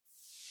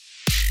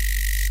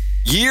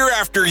Year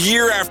after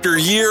year after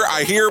year,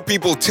 I hear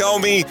people tell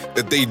me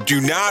that they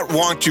do not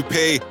want to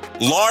pay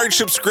large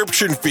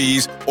subscription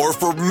fees or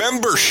for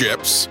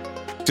memberships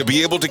to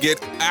be able to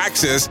get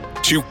access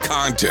to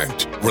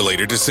content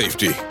related to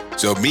safety.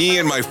 So me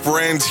and my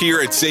friends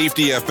here at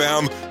Safety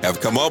FM have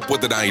come up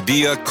with an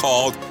idea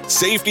called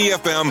Safety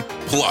FM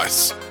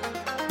Plus.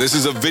 This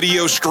is a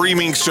video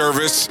streaming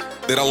service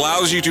that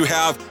allows you to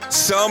have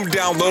some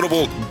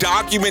downloadable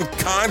document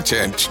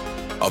content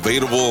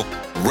available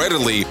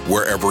readily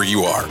wherever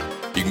you are.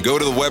 You can go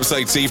to the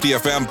website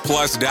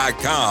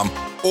safetyfmplus.com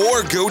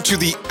or go to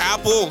the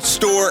Apple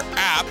Store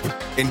app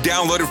and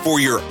download it for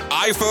your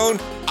iPhone,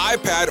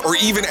 iPad, or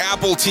even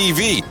Apple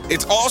TV.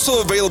 It's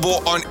also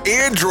available on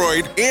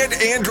Android and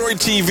Android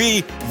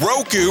TV,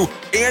 Roku,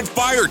 and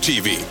Fire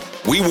TV.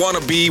 We want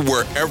to be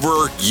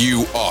wherever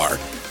you are.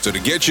 So to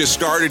get you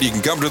started, you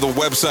can come to the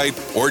website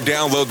or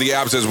download the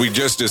apps as we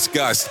just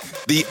discussed.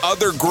 The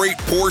other great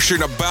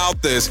portion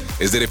about this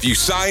is that if you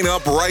sign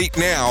up right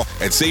now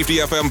at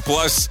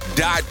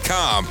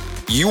safetyfmplus.com,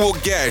 you will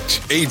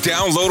get a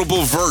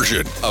downloadable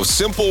version of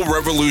Simple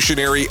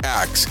Revolutionary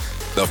Acts,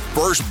 the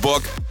first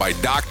book by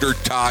Dr.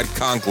 Todd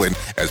Conklin,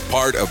 as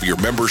part of your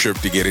membership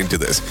to get into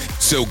this.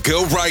 So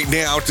go right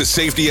now to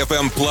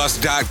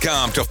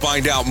safetyfmplus.com to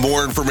find out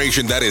more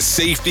information. That is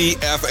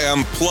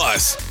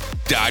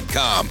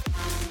safetyfmplus.com.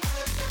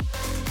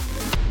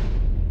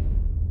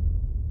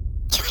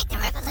 Join the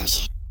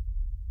revolution.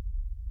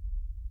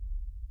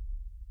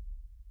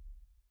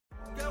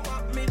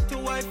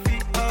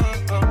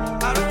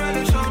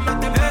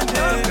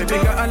 Baby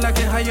girl, I like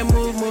it how you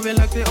move, moving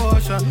like the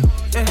ocean.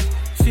 Yeah,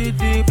 she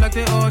deep like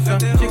the ocean.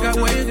 She got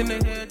waves in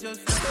the hair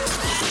just.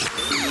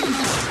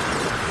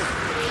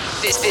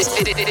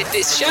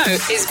 This show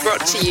is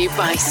brought to you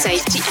by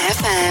Safety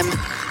FM.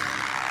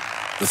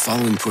 The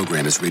following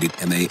program is rated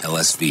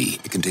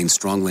MALSV. It contains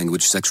strong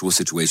language, sexual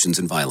situations,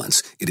 and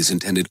violence. It is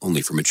intended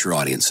only for mature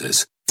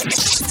audiences.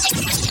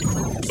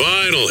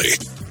 Finally,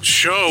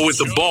 show with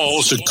the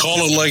balls to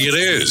call it like it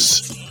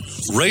is.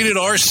 Rated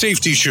R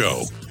Safety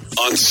Show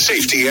on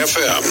Safety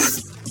FM.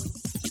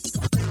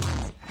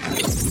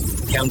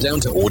 Countdown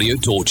to audio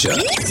torture.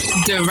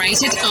 The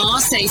Rated R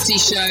Safety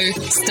Show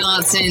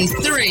starts in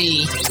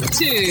 3,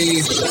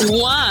 2,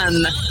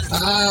 1.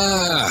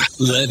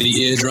 Let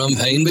the eardrum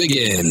pain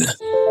begin.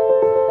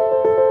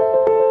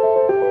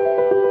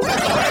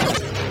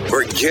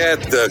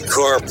 Forget the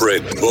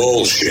corporate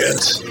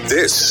bullshit.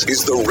 This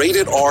is the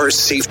Rated R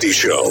Safety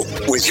Show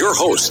with your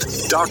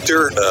host,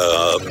 Dr.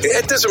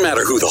 It doesn't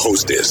matter who the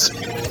host is.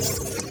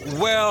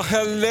 Well,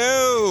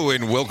 hello,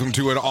 and welcome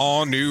to an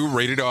all-new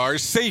Rated R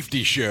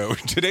Safety Show.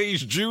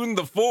 Today's June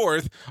the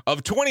 4th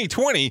of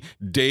 2020,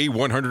 day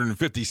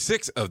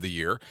 156 of the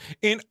year,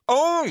 and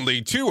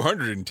only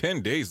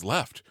 210 days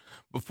left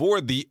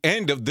before the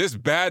end of this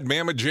bad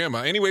mamma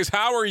jamma. Anyways,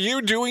 how are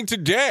you doing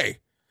today?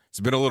 It's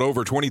been a little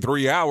over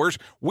 23 hours.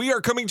 We are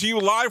coming to you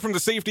live from the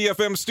Safety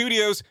FM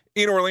studios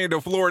in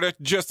Orlando, Florida,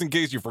 just in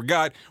case you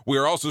forgot. We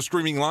are also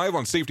streaming live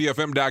on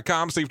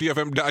safetyfm.com,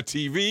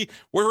 safetyfm.tv.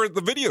 We're at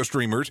the video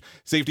streamers,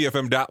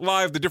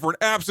 safetyfm.live, the different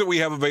apps that we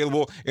have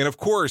available, and of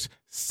course,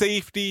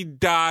 safety.fm,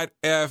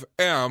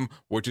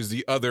 which is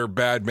the other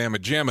bad mamma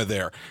jamma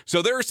there.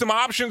 So there are some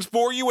options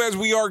for you as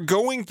we are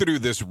going through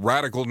this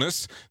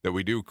radicalness that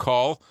we do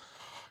call,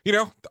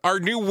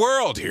 our new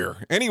world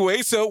here.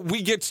 Anyway, so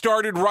we get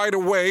started right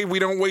away. We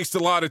don't waste a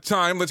lot of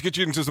time. Let's get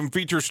you into some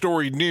feature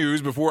story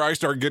news before I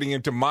start getting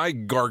into my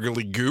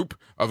gargly goop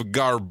of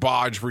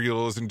garbage for you to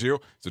listen to.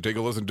 So take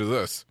a listen to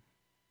this.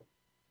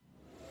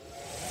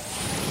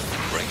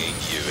 Bringing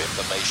you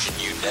information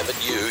you never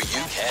knew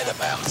you cared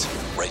about.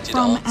 Rated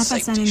From R FSN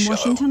Safety in Show.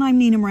 Washington, I'm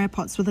Nina Maria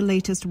Potts with the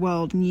latest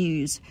world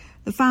news.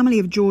 The family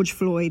of George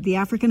Floyd, the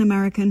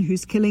African-American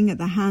whose killing at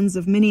the hands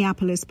of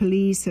Minneapolis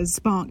police has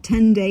sparked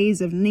 10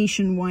 days of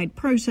nationwide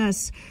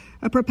protests,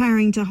 are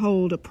preparing to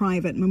hold a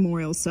private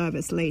memorial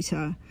service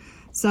later.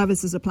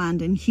 Services are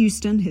planned in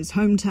Houston, his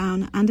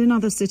hometown, and in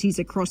other cities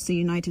across the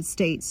United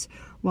States,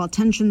 while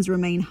tensions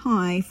remain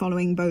high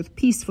following both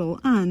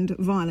peaceful and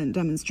violent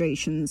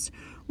demonstrations.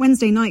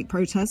 Wednesday night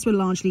protests were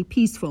largely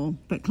peaceful,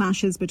 but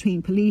clashes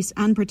between police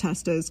and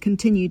protesters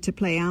continued to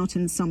play out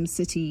in some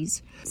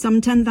cities.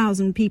 Some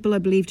 10,000 people are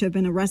believed to have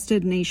been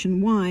arrested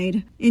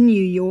nationwide. In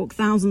New York,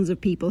 thousands of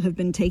people have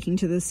been taking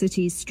to the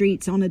city's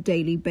streets on a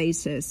daily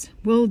basis.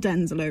 Will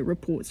Denzelo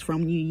reports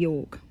from New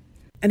York.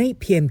 An 8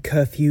 p.m.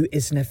 curfew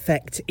is in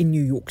effect in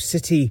New York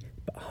City,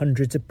 but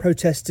hundreds of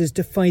protesters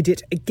defied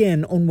it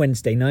again on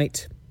Wednesday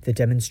night. The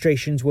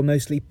demonstrations were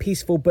mostly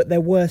peaceful, but there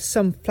were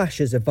some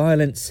flashes of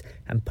violence,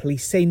 and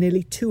police say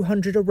nearly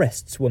 200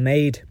 arrests were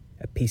made.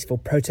 A peaceful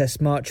protest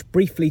march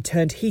briefly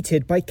turned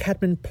heated by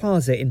Cadman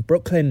Plaza in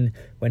Brooklyn,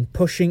 when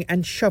pushing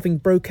and shoving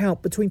broke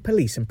out between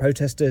police and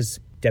protesters.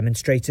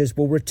 Demonstrators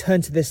will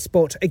return to this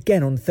spot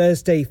again on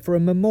Thursday for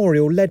a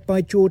memorial led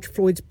by George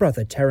Floyd's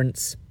brother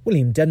Terrence.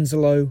 William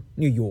Denzelo,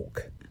 New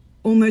York.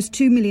 Almost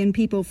 2 million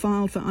people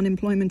filed for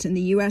unemployment in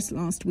the US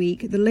last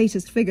week. The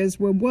latest figures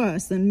were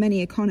worse than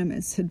many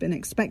economists had been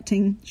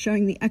expecting,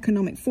 showing the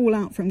economic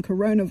fallout from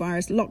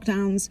coronavirus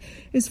lockdowns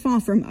is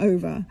far from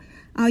over.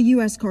 Our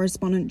US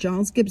correspondent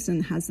Giles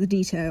Gibson has the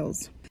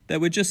details.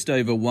 There were just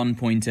over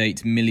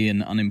 1.8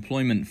 million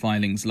unemployment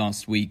filings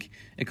last week.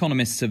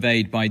 Economists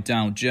surveyed by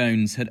Dow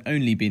Jones had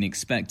only been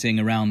expecting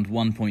around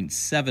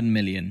 1.7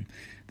 million.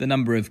 The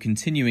number of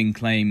continuing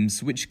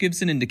claims, which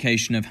gives an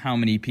indication of how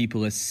many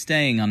people are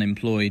staying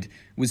unemployed,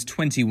 was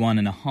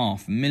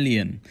 21.5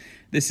 million.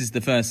 This is the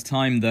first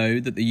time, though,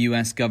 that the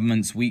US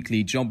government's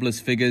weekly jobless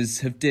figures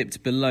have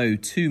dipped below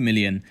 2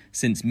 million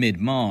since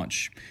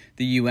mid-March.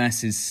 The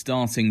US is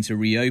starting to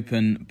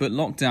reopen, but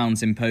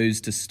lockdowns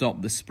imposed to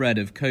stop the spread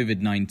of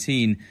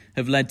COVID-19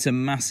 have led to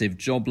massive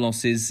job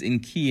losses in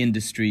key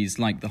industries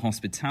like the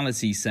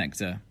hospitality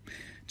sector.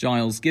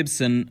 Giles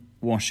Gibson,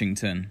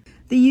 Washington.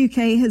 The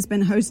UK has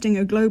been hosting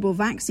a global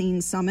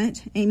vaccine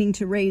summit aiming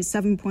to raise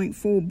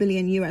 $7.4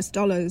 billion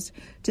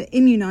to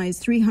immunize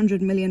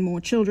 300 million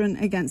more children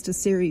against a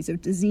series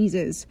of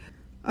diseases.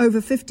 Over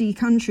 50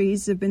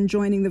 countries have been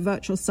joining the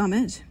virtual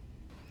summit.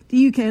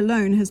 The UK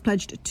alone has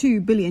pledged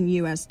 $2 billion,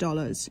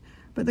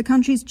 but the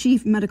country's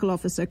chief medical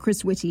officer,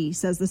 Chris Whitty,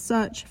 says the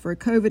search for a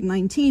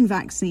COVID-19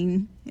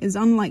 vaccine is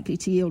unlikely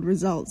to yield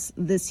results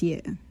this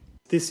year.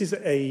 This is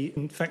an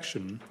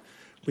infection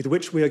with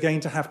which we are going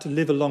to have to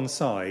live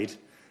alongside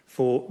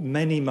for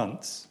many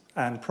months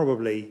and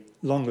probably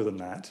longer than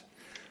that.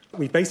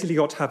 We've basically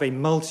got to have a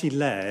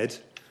multi-layered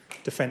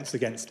defence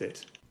against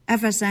it.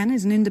 FSN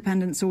is an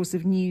independent source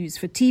of news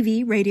for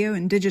TV, radio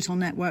and digital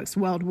networks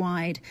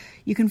worldwide.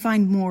 You can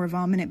find more of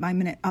our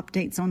minute-by-minute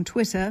updates on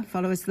Twitter.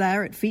 Follow us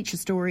there at Feature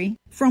Story.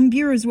 From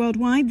bureaus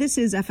worldwide, this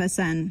is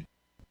FSN.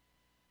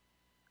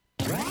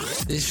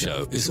 This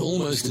show is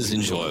almost as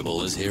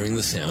enjoyable as hearing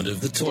the sound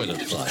of the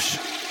toilet flush.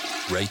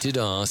 Rated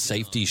R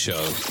Safety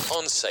Show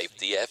on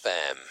Safety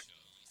FM.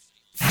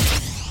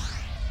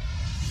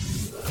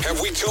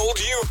 Have we told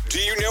you? Do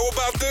you know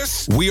about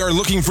this? We are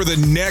looking for the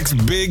next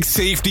big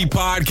safety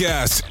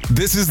podcast.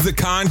 This is the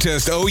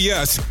contest. Oh,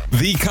 yes,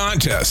 the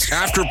contest.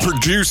 After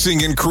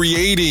producing and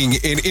creating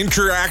and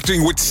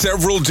interacting with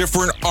several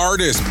different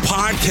artists,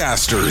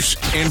 podcasters,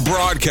 and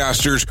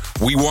broadcasters,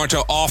 we want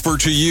to offer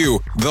to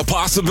you the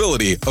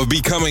possibility of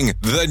becoming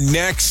the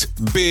next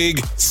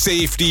big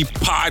safety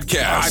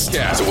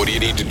podcast. So what do you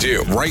need to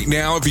do? Right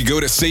now, if you go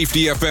to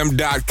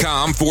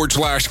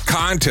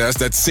safetyfm.com/contest,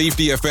 that's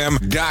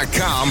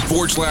safetyfm.com/contest,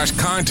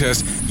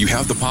 you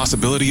have the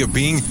possibility of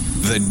being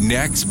the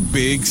next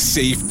big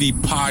safety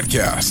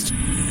podcast.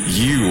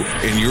 You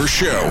and your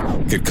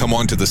show could come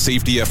onto the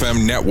Safety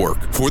FM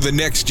network. For the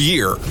next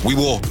year, we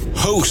will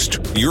host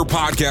your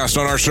podcast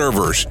on our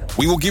servers.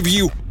 We will give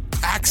you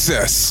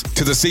access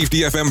to the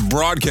Safety FM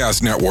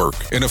broadcast network,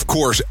 and of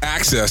course,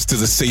 access to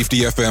the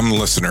Safety FM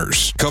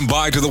listeners. Come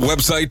by to the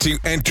website to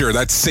enter.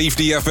 That's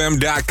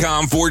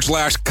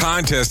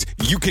safetyfm.com/contest.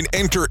 You can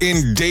enter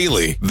in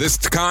daily. This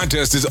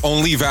contest is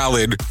only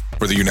valid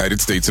for the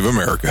United States of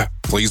America.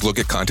 Please look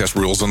at contest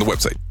rules on the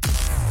website.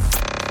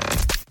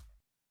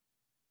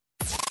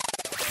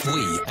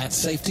 We at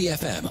Safety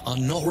FM are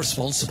not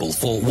responsible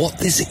for what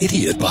this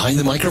idiot behind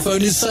the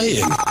microphone is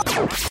saying.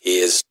 He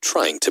is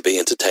trying to be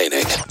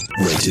entertaining.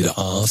 Rated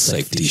R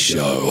Safety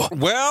Show.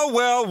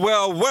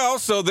 Well,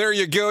 so there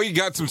you go. You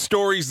got some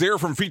stories there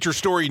from Feature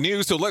Story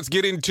News. So let's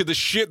get into the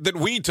shit that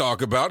we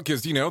talk about,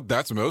 because, you know,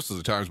 that's most of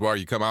the times why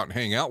you come out and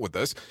hang out with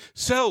us.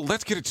 So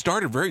let's get it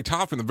started very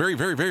top from the very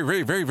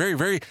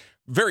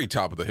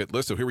top of the hit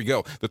list. So here we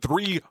go. The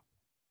three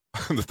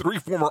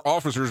former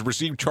officers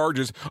received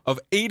charges of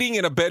aiding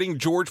and abetting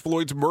George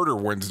Floyd's murder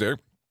Wednesday.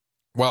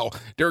 Well,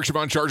 Derek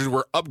Chauvin charges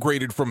were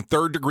upgraded from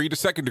third-degree to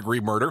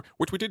second-degree murder,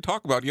 which we did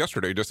talk about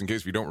yesterday, just in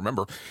case you don't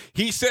remember.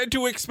 He said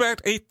to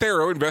expect a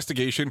thorough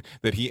investigation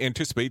that he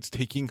anticipates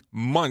taking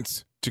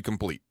months to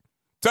complete.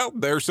 So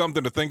there's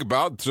something to think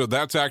about. So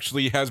that's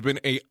actually has been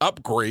a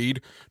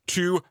upgrade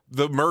to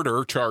the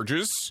murder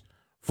charges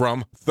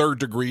from third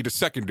degree to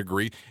second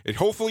degree. And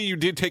hopefully you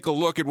did take a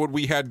look at what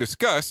we had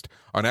discussed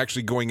on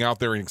actually going out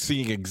there and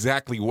seeing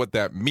exactly what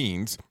that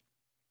means.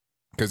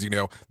 Because, you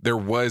know, there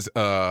was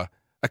a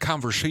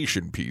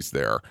conversation piece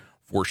there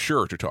for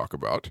sure to talk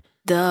about.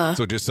 Duh.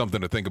 So just something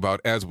to think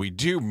about as we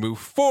do move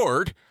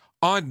forward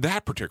on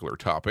that particular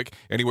topic.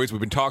 Anyways,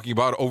 we've been talking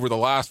about over the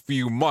last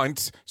few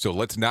months, so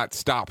let's not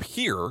stop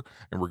here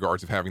in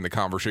regards of having the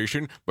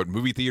conversation. But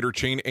movie theater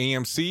chain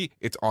AMC,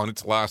 it's on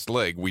its last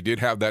leg. We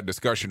did have that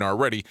discussion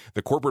already.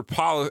 The corporate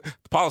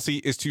policy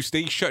is to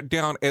stay shut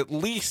down at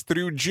least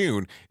through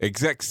June.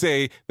 Execs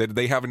say that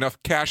they have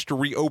enough cash to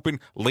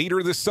reopen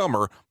later this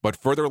summer, but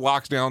further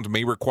lockdowns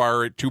may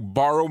require it to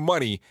borrow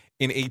money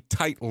in a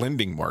tight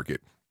lending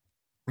market.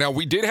 Now,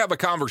 we did have a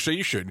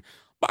conversation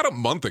about a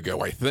month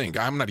ago, I think,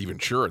 I'm not even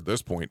sure at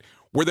this point,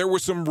 where there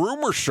was some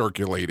rumors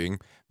circulating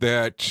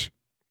that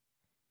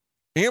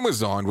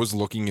Amazon was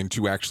looking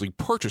into actually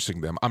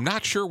purchasing them. I'm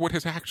not sure what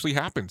has actually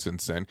happened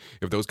since then,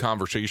 if those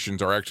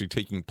conversations are actually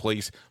taking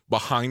place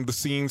behind the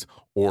scenes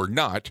or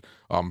not.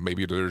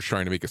 Maybe they're just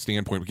trying to make a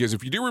standpoint, because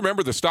if you do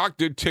remember, the stock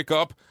did tick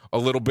up a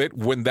little bit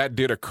when that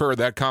did occur,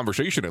 that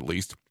conversation at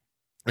least.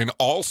 And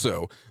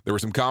also, there were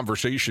some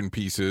conversation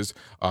pieces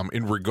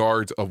in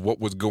regards of what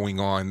was going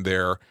on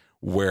there,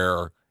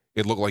 where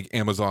it looked like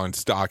Amazon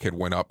stock had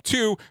went up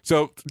too.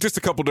 So just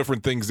a couple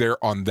different things there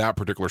on that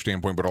particular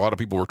standpoint. But a lot of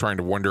people were trying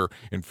to wonder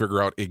and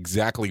figure out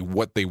exactly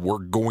what they were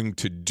going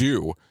to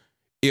do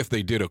if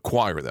they did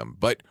acquire them.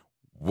 But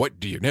what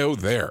do you know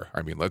there?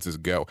 I mean, let's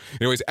just go.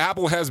 Anyways,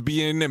 Apple has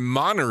been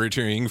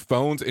monitoring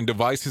phones and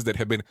devices that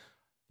have been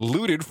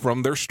looted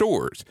from their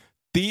stores.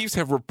 Thieves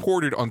have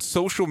reported on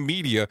social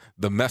media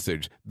the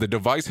message. The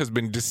device has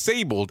been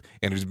disabled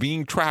and is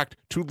being tracked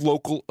to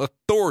local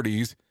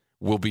authorities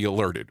will be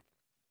alerted.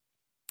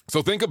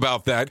 So think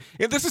about that.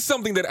 And this is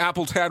something that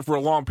Apple's had for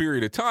a long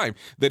period of time,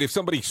 that if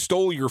somebody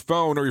stole your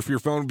phone, or if your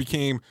phone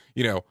became,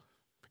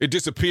 it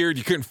disappeared,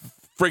 you couldn't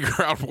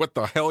figure out what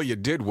the hell you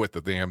did with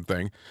the damn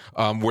thing,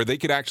 where they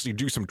could actually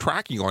do some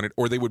tracking on it,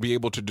 or they would be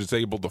able to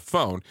disable the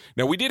phone.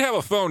 Now, we did have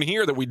a phone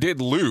here that we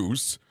did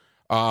lose,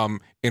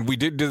 and we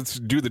did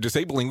do the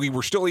disabling. We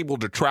were still able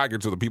to track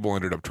it, so the people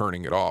ended up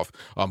turning it off.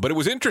 But it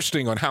was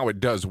interesting on how it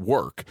does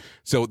work.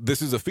 So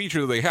this is a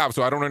feature that they have.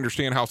 So I don't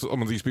understand how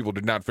some of these people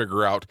did not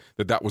figure out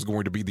that that was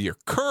going to be the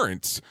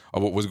occurrence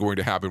of what was going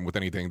to happen with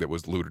anything that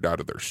was looted out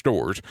of their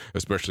stores,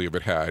 especially if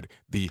it had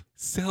the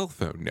cell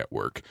phone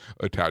network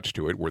attached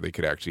to it, where they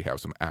could actually have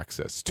some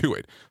access to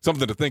it.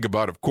 Something to think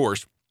about, of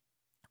course.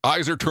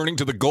 Eyes are turning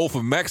to the Gulf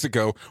of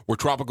Mexico, where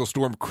Tropical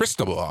Storm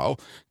Cristobal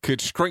could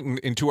strengthen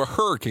into a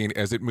hurricane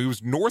as it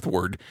moves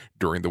northward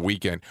during the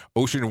weekend.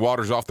 Ocean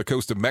waters off the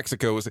coast of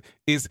Mexico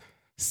is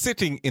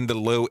sitting in the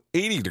low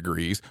 80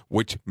 degrees,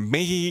 which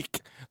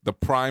make the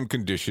prime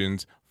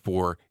conditions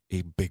for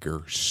a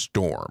bigger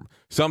storm.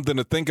 Something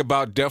to think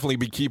about. Definitely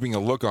be keeping a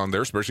look on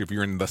there, especially if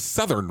you're in the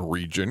southern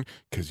region,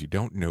 because you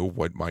don't know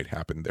what might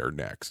happen there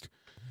next.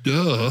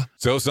 Duh.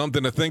 So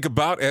something to think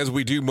about as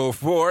we do move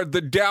forward.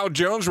 The Dow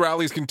Jones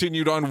rallies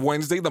continued on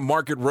Wednesday. The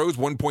market rose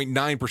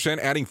 1.9%,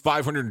 adding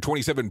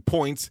 527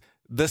 points.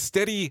 The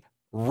steady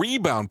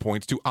rebound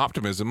points to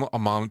optimism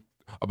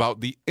about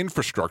the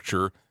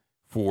infrastructure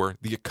for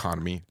the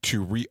economy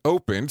to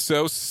reopen.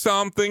 So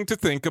something to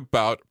think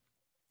about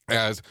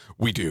as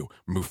we do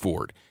move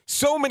forward.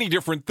 So many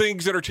different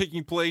things that are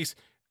taking place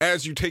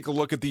as you take a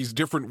look at these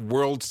different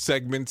world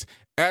segments,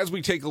 as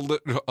we take a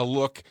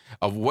look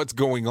of what's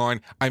going on.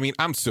 I mean,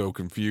 I'm so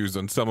confused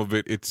on some of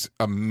it. It's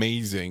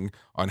amazing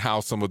on how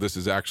some of this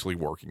is actually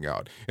working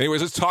out.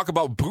 Anyways, let's talk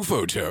about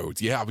bufo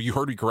toads. Yeah, you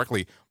heard me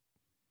correctly.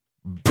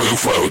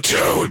 Bufo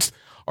toads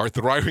are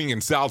thriving in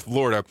South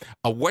Florida.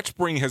 A wet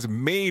spring has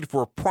made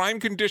for a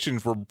prime condition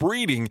for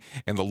breeding,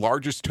 and the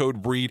largest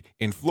toad breed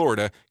in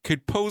Florida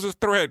could pose a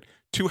threat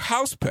to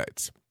house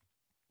pets.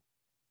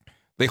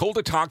 They hold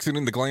a toxin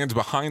in the glands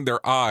behind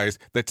their eyes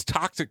that's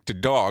toxic to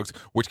dogs,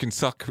 which can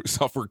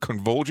suffer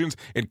convulsions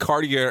and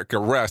cardiac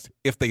arrest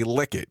if they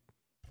lick it.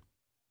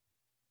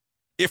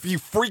 If you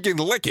freaking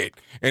lick it.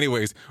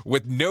 Anyways,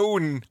 with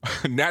no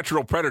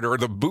natural predator,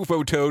 the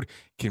bufo toad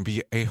can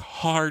be a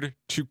hard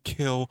to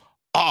kill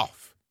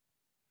off.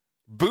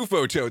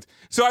 Bufo toads.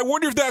 So I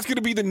wonder if that's going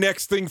to be the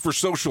next thing for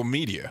social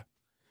media.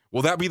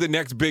 Will that be the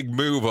next big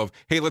move of,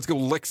 hey, let's go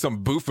lick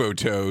some bufo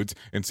toads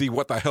and see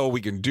what the hell we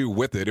can do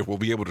with it, if we'll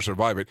be able to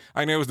survive it?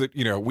 I know that,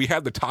 we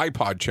had the Tide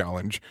Pod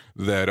challenge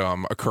that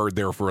occurred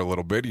there for a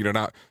little bit.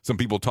 Some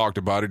people talked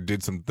about it,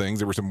 did some things.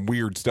 There was some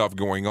weird stuff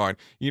going on.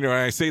 And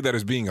I say that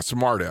as being a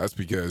smartass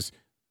because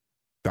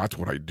that's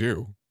what I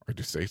do. I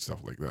just say stuff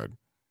like that.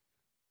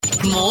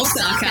 More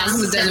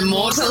sarcasm than a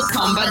Mortal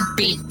Kombat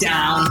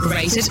beatdown.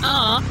 Rated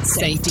R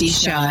Safety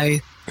Show.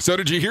 So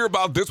did you hear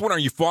about this one? Are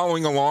you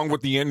following along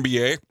with the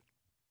NBA?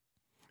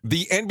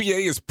 The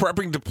NBA is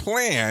prepping to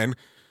plan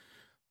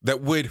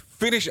that would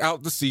finish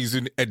out the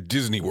season at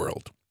Disney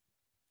World.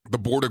 The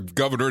Board of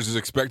Governors is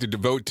expected to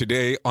vote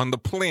today on the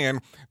plan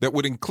that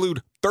would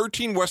include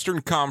 13 Western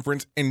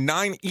Conference and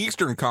 9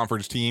 Eastern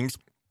Conference teams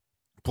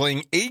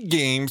playing 8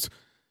 games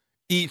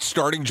each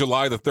starting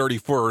July the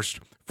 31st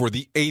for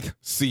the 8th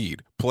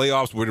seed.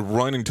 Playoffs would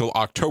run until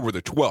October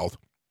the 12th.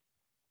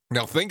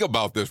 Now think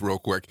about this real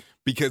quick,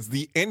 because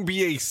the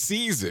NBA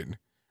season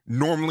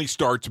normally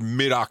starts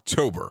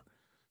mid-October.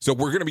 So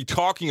we're going to be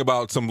talking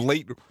about some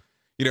late,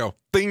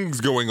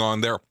 things going on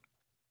there.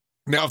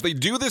 Now, if they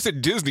do this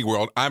at Disney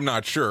World, I'm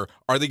not sure.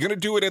 Are they going to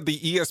do it at the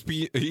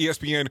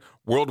ESPN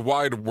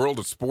Worldwide World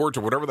of Sports,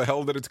 or whatever the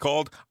hell that it's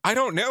called? I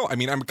don't know. I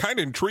mean, I'm kind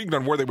of intrigued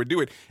on where they would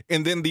do it.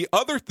 And then the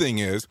other thing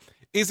is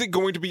it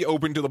going to be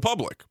open to the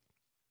public?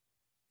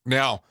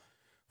 Now,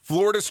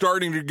 Florida's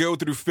starting to go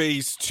through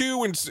phase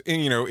 2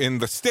 in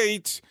the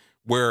States,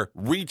 where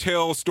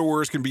retail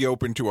stores can be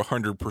open to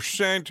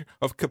 100%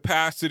 of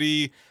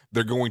capacity.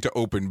 They're going to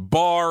open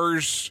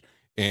bars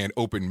and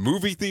open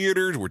movie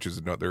theaters, which is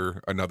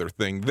another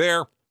thing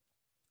there.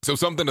 So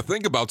something to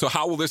think about. So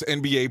how will this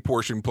NBA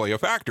portion play a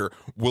factor?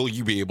 Will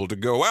you be able to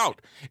go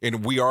out?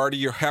 And we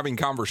already are having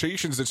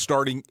conversations that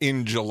starting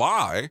in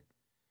July,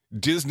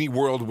 Disney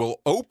World will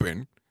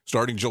open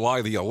starting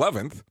July the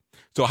 11th.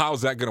 So how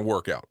is that going to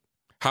work out?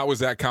 How is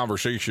that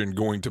conversation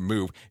going to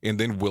move? And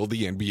then will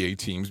the NBA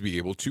teams be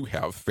able to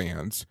have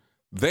fans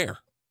there?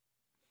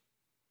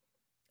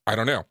 I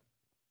don't know.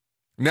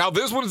 Now,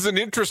 this one's an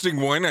interesting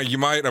one. You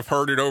might have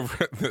heard it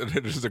over that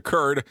it has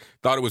occurred.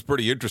 Thought it was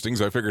pretty interesting,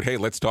 so I figured, hey,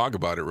 let's talk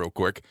about it real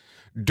quick.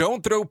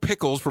 Don't throw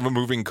pickles from a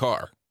moving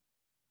car.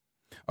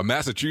 A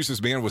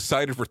Massachusetts man was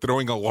cited for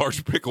throwing a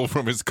large pickle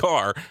from his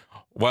car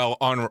while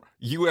on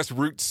U.S.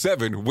 Route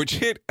 7, which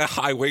hit a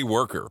highway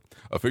worker.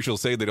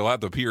 Officials say that he'll have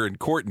to appear in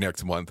court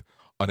next month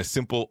on a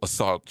simple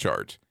assault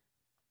charge.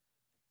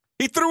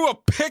 He threw a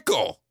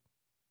pickle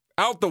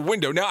out the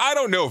window. Now, I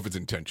don't know if it's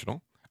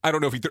intentional. I don't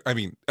know if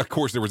he of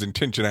course there was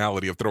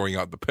intentionality of throwing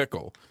out the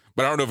pickle,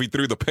 but I don't know if he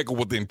threw the pickle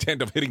with the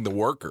intent of hitting the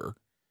worker.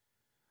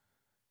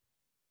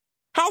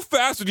 How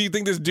fast do you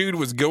think this dude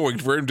was going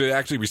for him to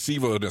actually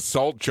receive an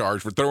assault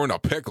charge for throwing a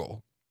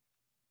pickle?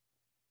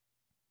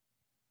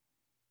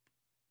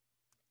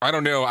 I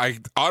don't know. I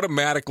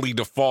automatically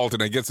default,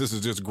 and I guess this is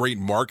just great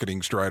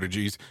marketing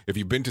strategies. If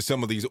you've been to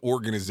some of these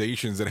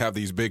organizations that have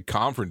these big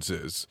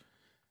conferences,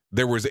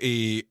 there was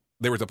a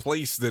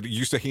place that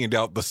used to hand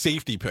out the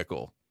safety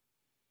pickle.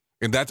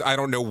 And that's, I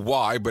don't know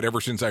why, but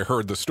ever since I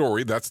heard the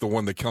story, that's the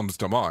one that comes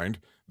to mind.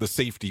 The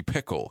safety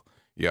pickle.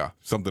 Yeah,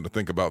 something to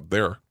think about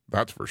there.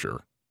 That's for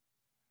sure.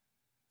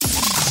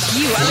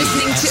 You are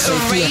listening to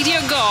a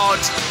radio god.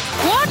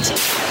 What?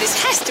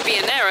 This has to be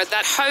an error.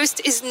 That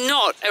host is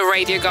not a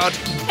radio god.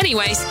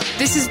 Anyways,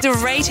 this is the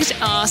Rated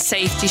R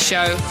Safety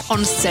Show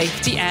on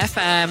Safety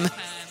FM.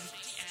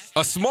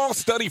 A small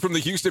study from the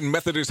Houston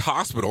Methodist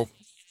Hospital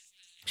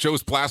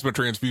shows plasma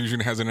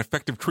transfusion has an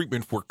effective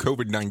treatment for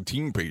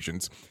COVID-19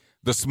 patients.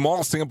 The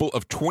small sample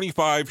of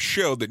 25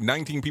 showed that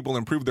 19 people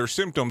improved their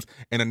symptoms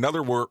and another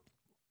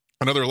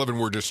 11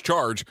 were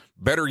discharged.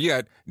 Better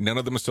yet, none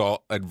of them saw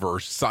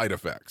adverse side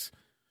effects.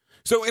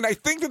 So, and I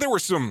think that there were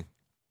some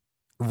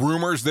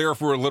rumors there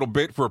for a little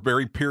bit, for a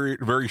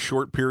very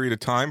short period of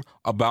time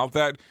about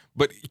that.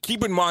 But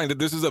keep in mind that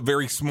this is a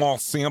very small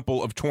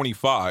sample of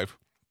 25.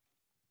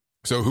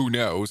 So who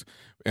knows?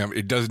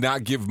 It does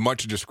not give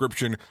much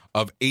description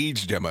of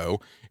age demo,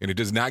 and it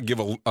does not give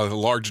a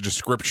large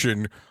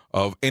description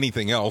of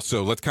anything else.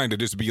 So let's kind of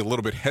just be a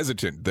little bit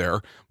hesitant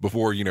there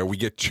before, we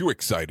get too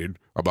excited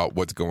about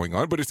what's going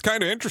on. But it's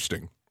kind of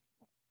interesting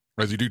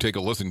as you do take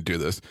a listen to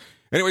this.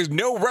 Anyways,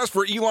 no rest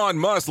for Elon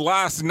Musk.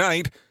 Last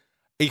night,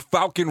 a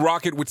Falcon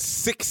rocket with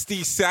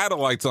 60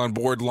 satellites on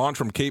board launched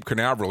from Cape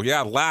Canaveral.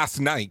 Yeah, last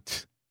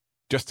night,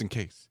 just in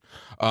case.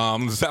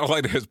 The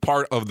satellite is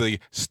part of the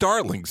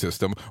Starlink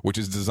system, which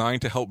is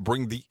designed to help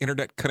bring the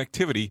internet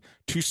connectivity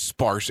to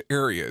sparse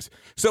areas.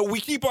 So we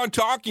keep on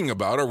talking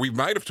about, or we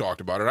might have talked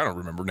about it, I don't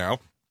remember now.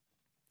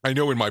 I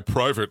know in my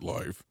private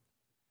life,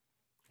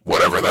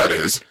 whatever that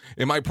is,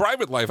 in my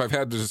private life, I've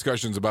had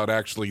discussions about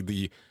actually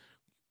the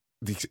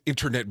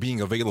internet being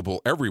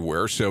available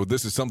everywhere. So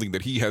this is something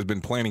that he has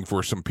been planning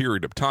for some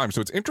period of time. So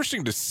it's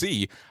interesting to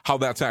see how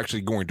that's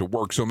actually going to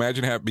work. So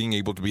imagine being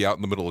able to be out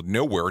in the middle of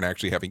nowhere and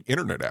actually having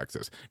internet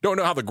access. Don't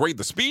know how great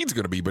the speed's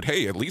going to be, but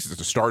hey, at least it's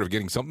the start of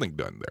getting something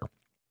done there.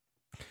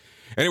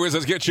 Anyways,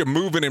 let's get you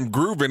moving and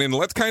grooving, and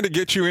let's kind of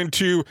get you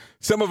into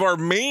some of our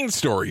main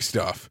story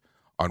stuff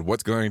on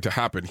what's going to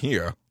happen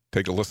here.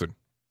 Take a listen.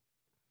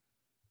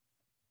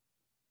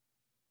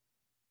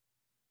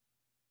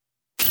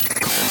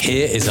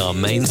 Here is our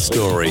main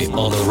story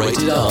on the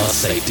Rated R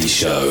Safety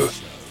Show.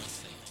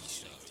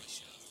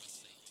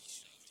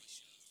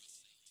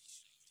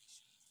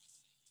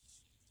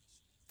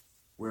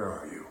 Where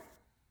are you?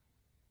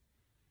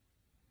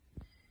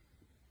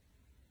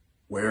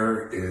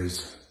 Where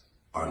is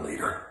our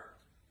leader?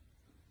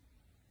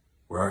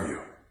 Where are you?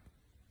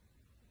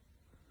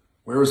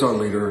 Where is our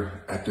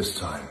leader at this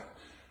time?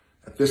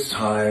 At this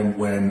time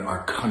when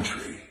our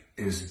country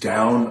is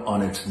down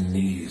on its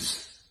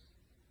knees,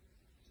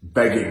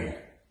 begging,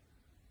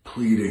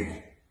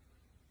 pleading,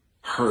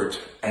 hurt,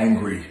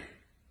 angry,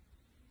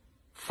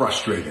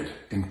 frustrated,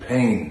 in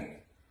pain,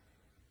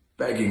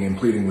 begging and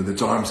pleading with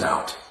its arms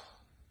out,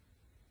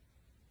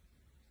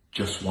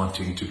 just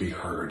wanting to be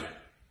heard,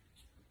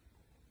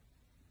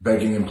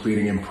 begging and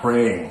pleading and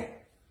praying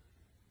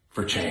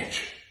for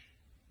change.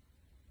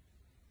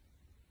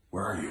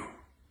 Where are you?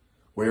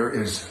 Where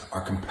is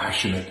our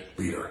compassionate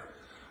leader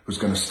who's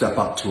going to step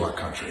up to our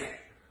country,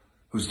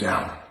 who's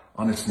down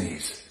on its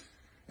knees,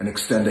 and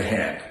extend a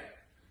hand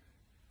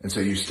and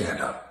say, you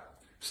stand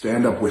up.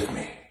 Stand up with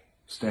me.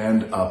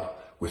 Stand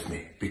up with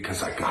me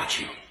because I got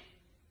you.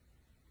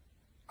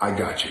 I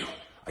got you.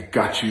 I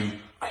got you.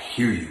 I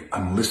hear you.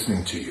 I'm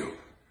listening to you.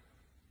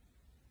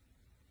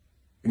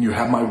 And you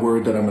have my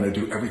word that I'm going to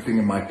do everything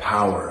in my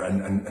power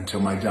and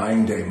until my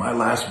dying day, my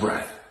last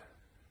breath,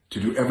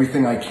 to do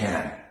everything I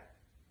can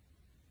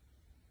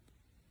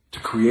to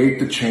create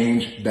the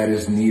change that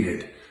is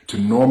needed to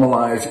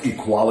normalize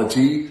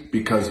equality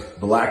because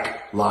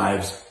Black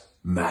lives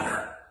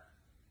matter.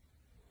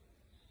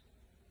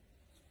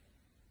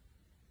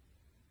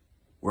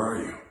 Where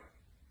are you?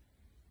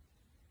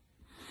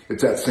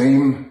 It's that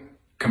same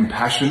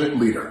compassionate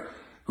leader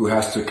who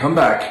has to come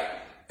back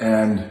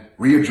and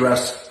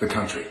readdress the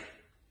country,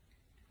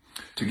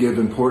 to give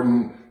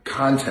important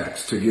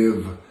context, to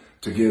give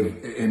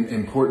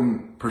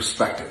important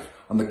perspective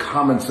on the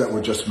comments that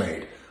were just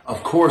made.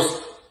 Of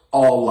course,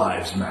 all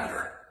lives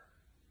matter.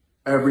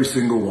 Every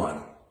single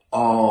one.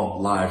 All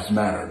lives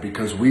matter,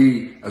 because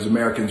we, as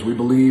Americans, we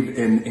believe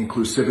in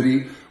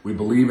inclusivity. We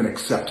believe in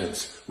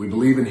acceptance. We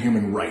believe in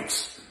human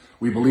rights.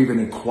 We believe in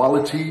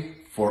equality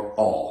for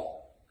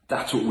all.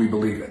 That's what we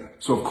believe in.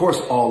 So of course,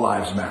 all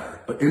lives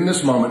matter. But in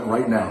this moment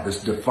right now,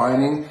 this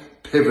defining,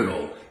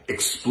 pivotal,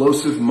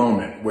 explosive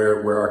moment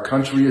where our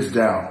country is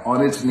down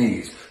on its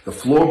knees, the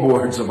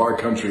floorboards of our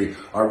country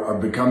are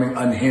becoming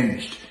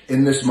unhinged.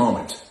 In this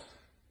moment,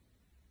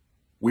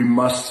 we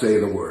must say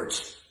the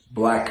words,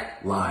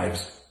 Black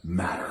Lives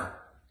Matter.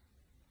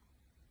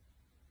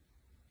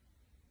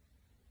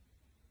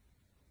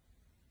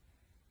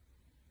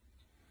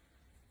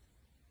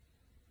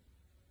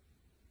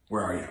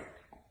 Where are you?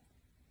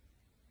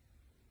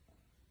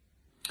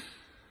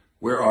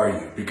 Where are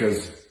you?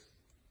 Because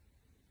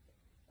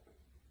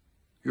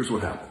here's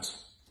what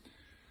happens.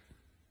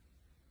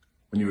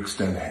 When you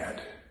extend a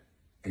hand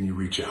and you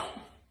reach out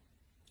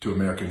to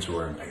Americans who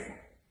are in pain,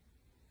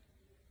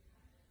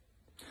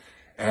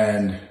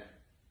 and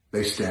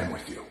they stand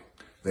with you.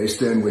 They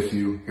stand with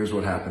you. Here's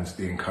what happens.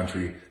 The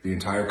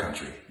entire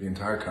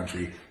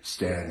country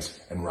stands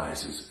and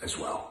rises as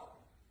well.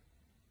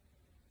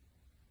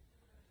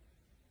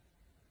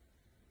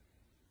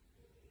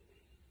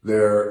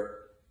 There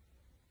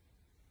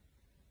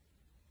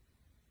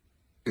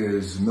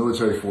is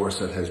military force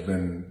that has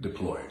been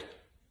deployed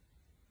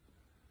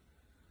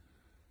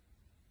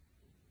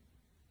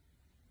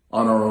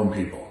on our own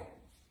people.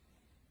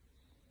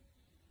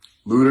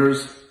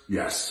 Looters,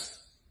 yes.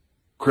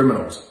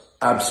 Criminals,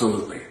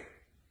 absolutely.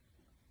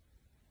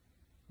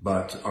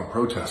 But our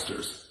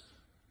protesters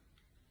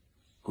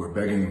who are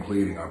begging and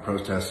pleading, our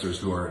protesters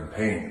who are in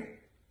pain,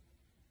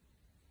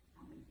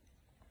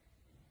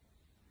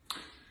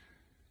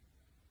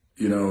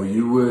 you know,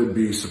 you would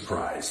be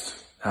surprised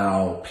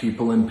how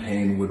people in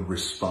pain would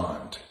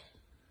respond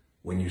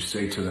when you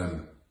say to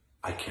them,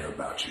 I care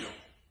about you.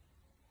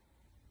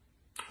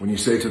 When you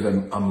say to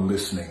them, I'm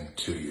listening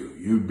to you.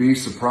 You'd be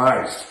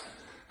surprised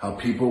how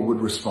people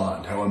would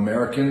respond, how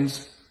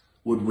Americans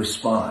would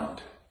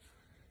respond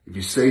if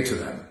you say to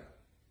them,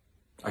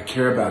 I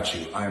care about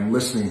you. I am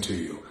listening to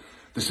you.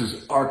 This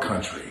is our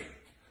country.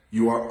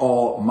 You are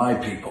all my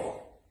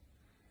people.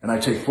 And I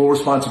take full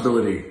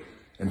responsibility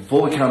and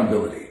full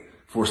accountability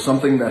for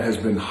something that has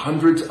been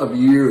hundreds of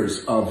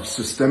years of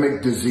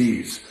systemic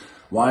disease.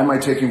 Why am I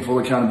taking full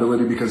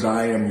accountability? Because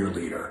I am your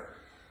leader.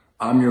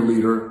 I'm your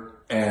leader,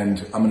 and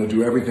I'm going to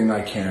do everything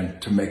I can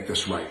to make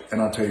this right.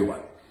 And I'll tell you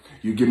what,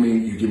 you give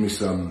me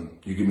some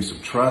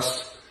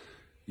trust,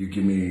 you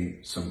give me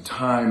some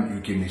time,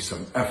 you give me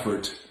some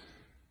effort,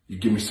 you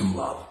give me some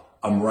love.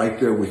 I'm right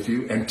there with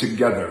you, and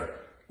together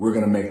we're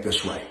going to make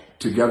this right.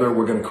 Together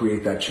we're going to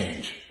create that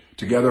change.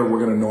 Together, we're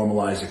going to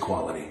normalize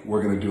equality.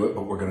 We're going to do it,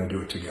 but we're going to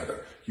do it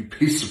together. You'd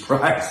be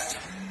surprised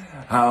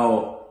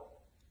how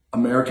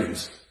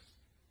Americans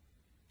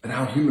and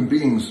how human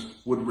beings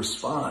would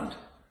respond.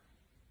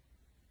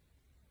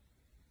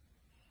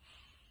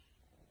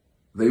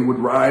 They would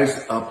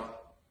rise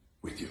up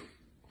with you.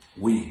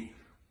 We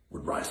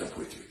would rise up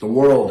with you. The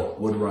world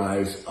would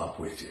rise up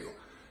with you.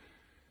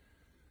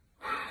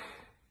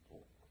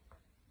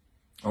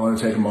 I want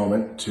to take a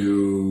moment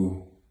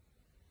to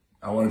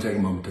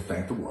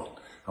thank the world.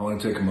 I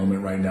want to take a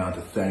moment right now to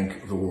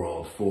thank the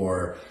world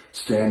for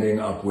standing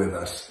up with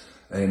us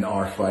in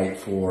our fight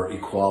for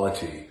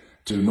equality,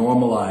 to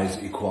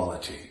normalize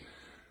equality.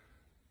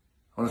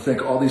 I want to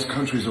thank all these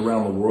countries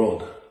around the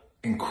world.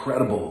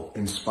 Incredible,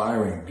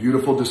 inspiring,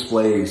 beautiful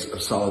displays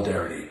of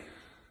solidarity.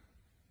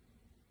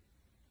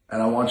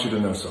 And I want you to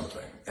know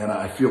something. And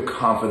I feel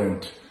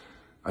confident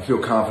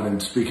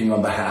speaking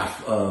on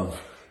behalf of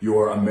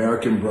your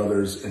American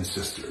brothers and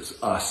sisters,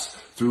 us,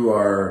 through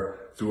our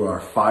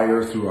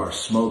fire, through our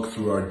smoke,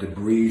 through our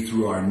debris,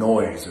 through our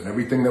noise, and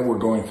everything that we're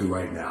going through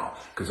right now,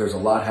 because there's a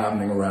lot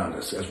happening around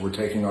us as we're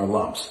taking our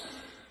lumps.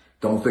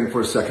 Don't think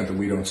for a second that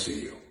we don't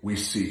see you. We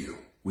see you.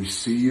 We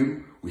see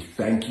you. We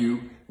thank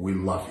you. We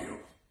love you.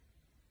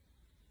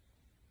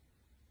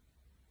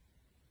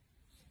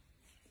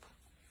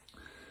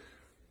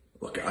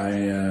 Look, I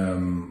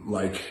am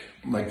like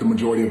the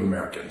majority of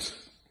Americans.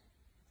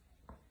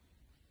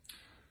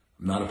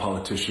 I'm not a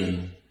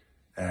politician,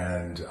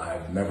 and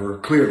I've never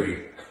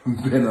clearly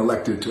been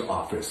elected to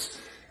office,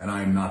 and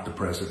I am not the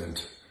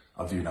president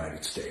of the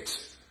United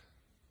States.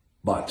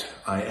 But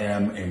I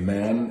am a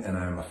man and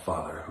I am a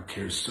father who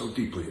cares so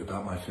deeply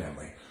about my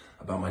family,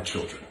 about my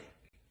children,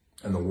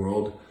 and the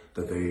world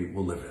that they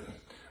will live in.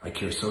 I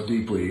care so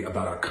deeply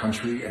about our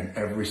country and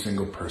every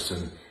single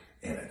person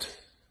in it.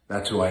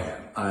 That's who I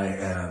am. I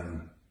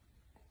am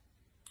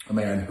a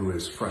man who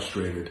is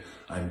frustrated.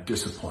 I'm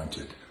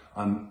disappointed.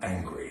 I'm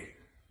angry.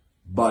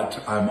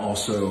 But I'm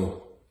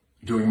also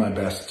doing my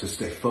best to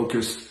stay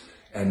focused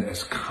and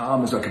as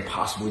calm as I could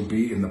possibly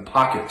be in the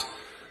pocket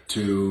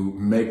to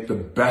make the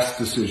best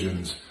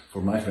decisions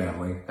for my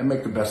family and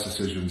make the best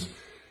decisions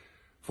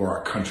for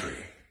our country.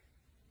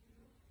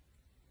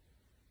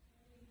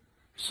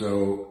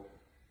 So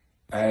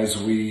as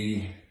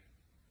we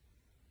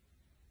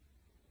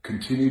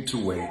continue to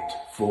wait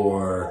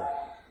for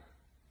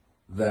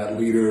that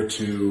leader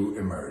to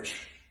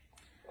emerge,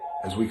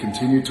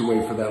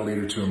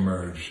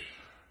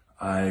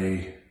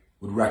 I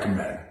would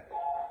recommend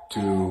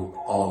to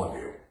all of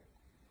you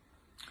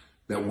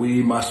that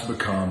we must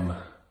become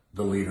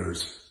the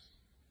leaders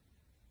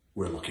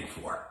we're looking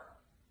for.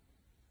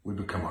 We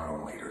become our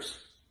own leaders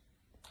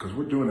because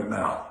we're doing it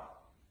now.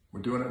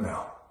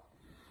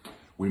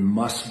 We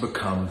must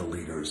become the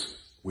leaders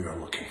we are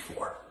looking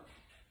for.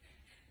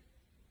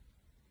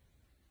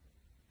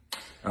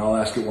 And I'll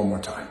ask it one more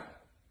time.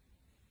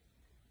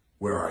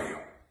 Where are you?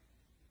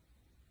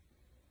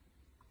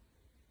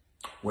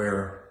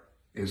 Where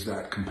is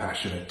that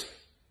compassionate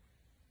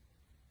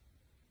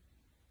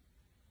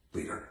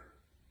leader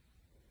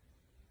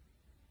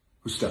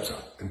who steps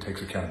up and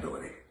takes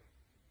accountability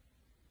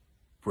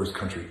for his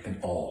country and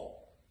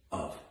all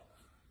of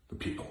the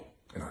people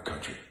in our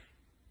country?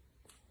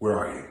 Where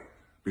are you?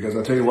 Because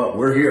I'll tell you what,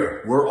 we're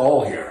here. We're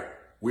all here.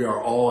 We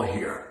are all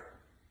here.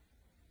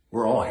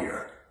 We're all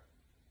here.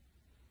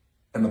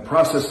 And the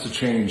process to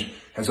change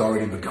has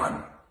already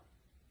begun.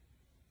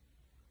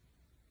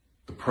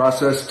 The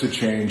process to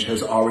change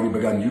has already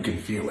begun. You can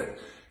feel it.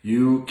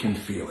 You can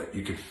feel it.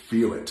 You can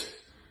feel it.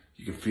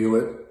 You can feel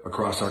it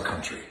across our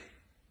country.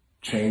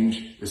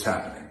 Change is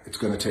happening. It's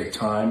going to take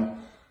time.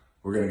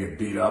 We're going to get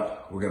beat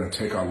up. We're going to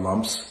take our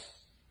lumps.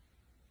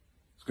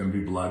 It's going to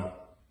be blood.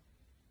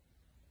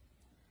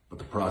 But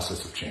the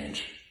process of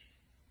change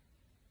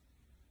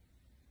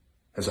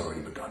has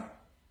already begun.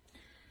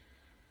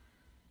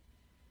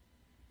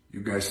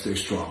 You guys stay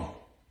strong.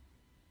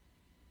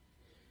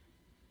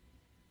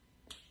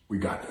 We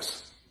got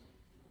this.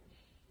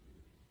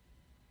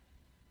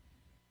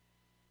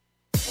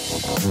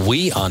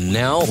 We are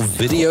now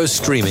video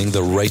streaming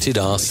the Rated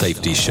R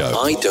Safety Show.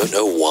 I don't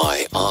know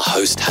why our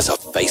host has a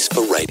face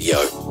for radio.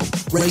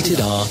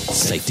 Rated R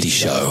Safety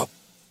Show.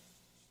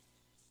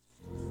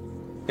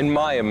 In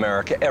my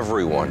America,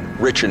 everyone,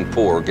 rich and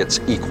poor, gets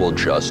equal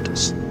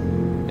justice.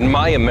 In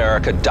my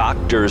America,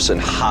 doctors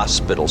and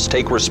hospitals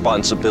take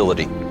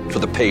responsibility for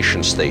the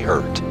patients they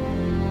hurt.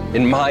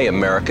 In my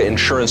America,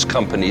 insurance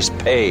companies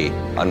pay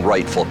on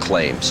rightful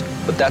claims,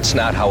 but that's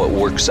not how it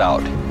works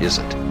out, is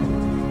it?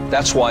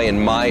 That's why in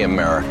my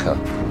America,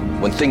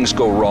 when things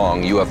go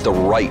wrong, you have the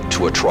right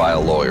to a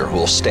trial lawyer who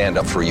will stand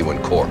up for you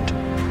in court.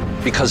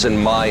 Because in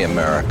my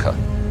America,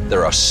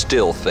 there are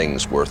still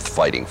things worth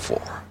fighting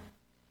for.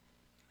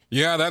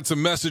 Yeah, that's a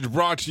message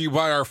brought to you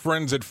by our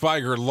friends at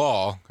Feiger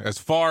Law. As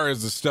far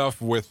as the stuff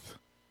with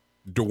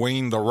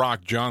Dwayne "The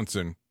Rock"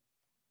 Johnson,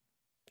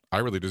 I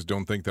really just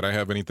don't think that I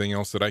have anything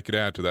else that I could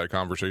add to that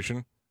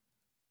conversation.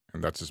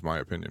 And that's just my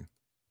opinion.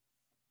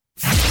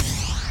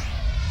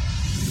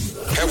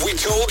 Have we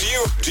told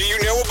you? Do you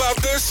know about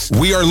this?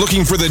 We are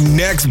looking for the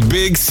next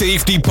big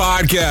safety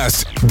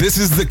podcast. This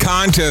is the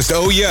contest.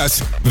 Oh,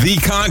 yes, the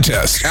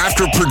contest.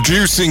 After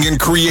producing and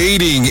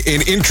creating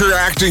and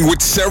interacting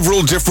with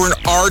several different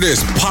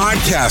artists,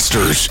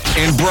 podcasters,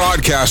 and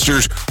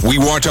broadcasters, we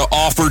want to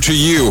offer to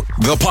you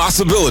the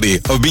possibility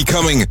of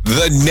becoming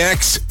the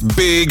next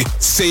big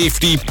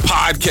safety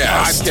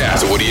podcast.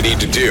 So what do you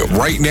need to do?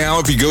 Right now,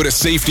 if you go to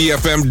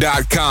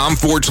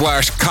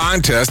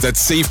safetyfm.com/contest,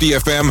 that's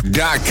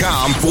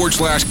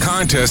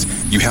safetyfm.com/contest,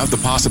 you have the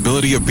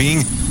possibility of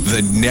being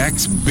the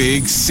next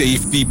big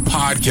safety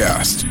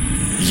podcast.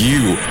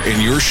 You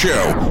and your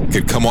show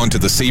could come onto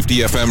the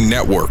Safety FM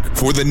network.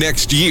 For the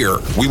next year,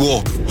 we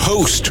will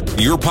host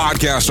your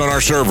podcast on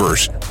our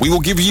servers. We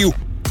will give you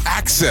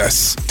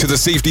access to the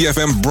Safety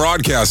FM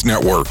broadcast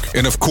network,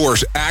 and of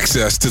course,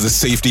 access to the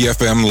Safety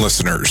FM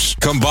listeners.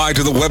 Come by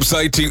to the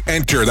website to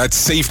enter. That's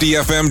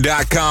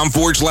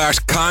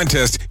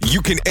safetyfm.com/contest.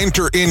 You can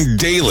enter in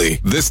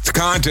daily. This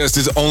contest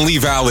is only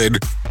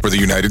valid for the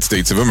United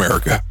States of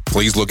America.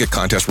 Please look at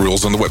contest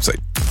rules on the website.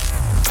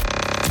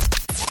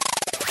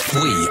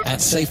 We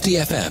at Safety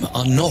FM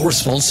are not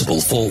responsible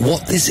for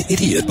what this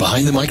idiot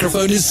behind the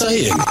microphone is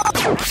saying.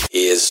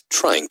 He is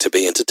trying to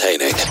be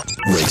entertaining.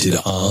 Rated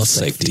R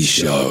Safety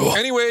Show.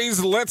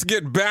 Anyways, let's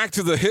get back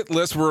to the hit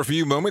list for a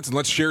few moments and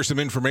let's share some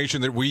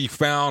information that we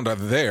found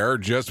there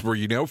just for,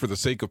 for the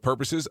sake of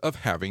purposes of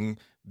having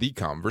the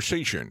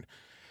conversation.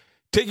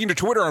 Taking to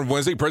Twitter on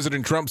Wednesday,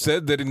 President Trump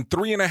said that in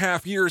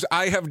 3.5 years,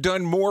 I have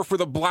done more for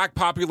the black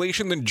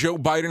population than Joe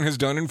Biden has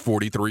done in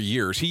 43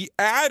 years. He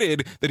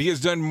added that he has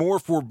done more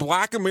for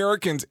black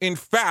Americans, in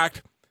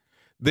fact,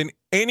 than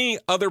any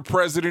other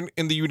president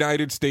in the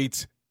United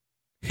States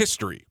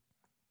history,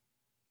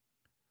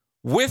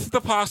 with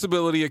the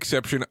possibility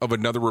exception of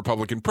another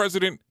Republican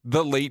president,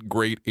 the late,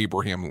 great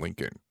Abraham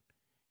Lincoln.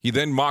 He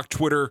then mocked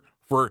Twitter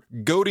for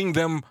goading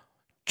them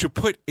to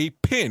put a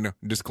pin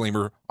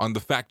disclaimer on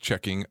the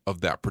fact-checking of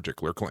that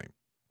particular claim.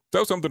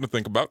 So something to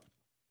think about.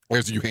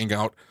 as you hang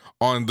out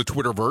on the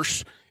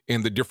Twitterverse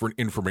and the different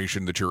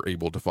information that you're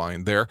able to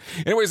find there.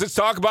 Anyways, let's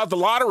talk about the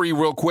lottery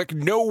real quick.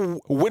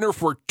 No winner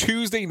for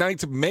Tuesday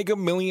night's Mega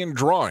Million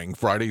drawing.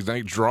 Friday's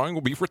night's drawing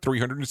will be for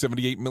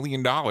 $378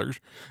 million.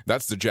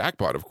 That's the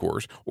jackpot, of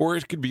course. Or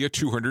it could be a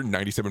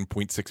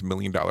 $297.6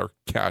 million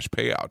cash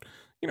payout.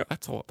 You know,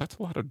 that's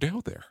a lot of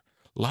dough there.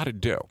 A lot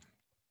of dough.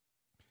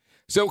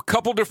 So a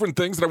couple different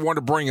things that I want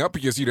to bring up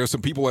because, you know,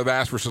 some people have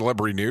asked for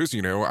celebrity news.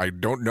 You know, I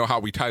don't know how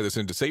we tie this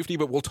into safety,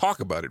 but we'll talk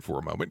about it for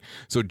a moment.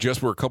 So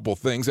just for a couple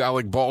things,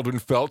 Alec Baldwin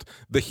felt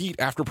the heat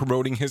after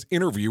promoting his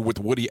interview with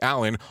Woody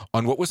Allen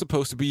on what was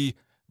supposed to be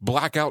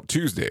Blackout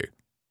Tuesday.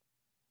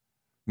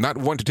 Not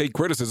one to take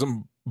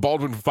criticism,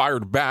 Baldwin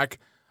fired back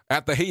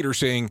at the hater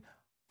saying,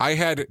 "I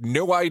had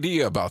no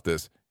idea about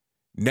this.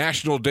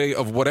 National Day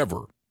of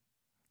whatever.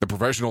 The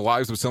professional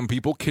lives of some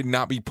people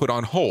cannot be put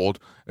on hold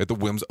at the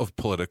whims of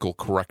political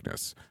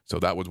correctness." So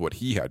that was what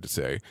he had to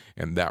say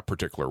in that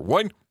particular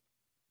one.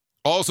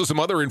 Also, some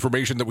other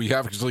information that we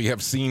actually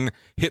have seen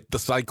hit the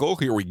cycle.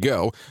 Here we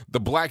go. The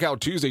Blackout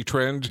Tuesday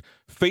trend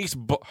faced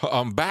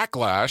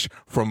backlash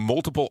from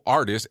multiple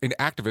artists and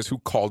activists who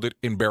called it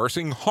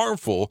embarrassing,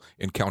 harmful,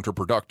 and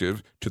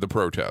counterproductive to the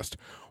protest.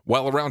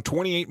 While around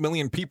 28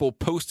 million people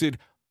posted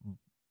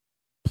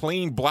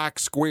plain black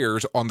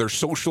squares on their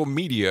social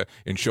media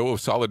in show of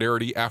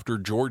solidarity after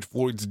George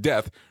Floyd's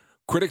death,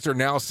 critics are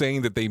now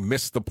saying that they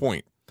missed the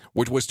point,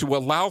 which was to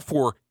allow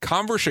for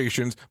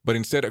conversations, but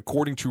instead,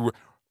 according to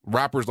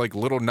rappers like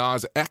Lil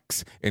Nas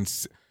X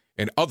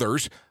and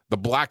others, the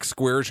black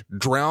squares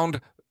drowned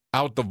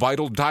out the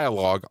vital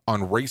dialogue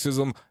on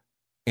racism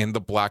and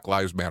the Black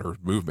Lives Matter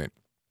movement.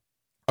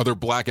 Other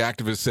black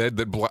activists said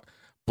that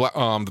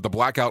the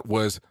blackout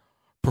was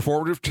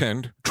performative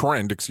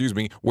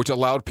trend, which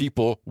allowed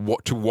people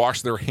to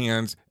wash their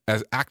hands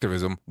as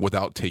activism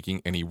without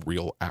taking any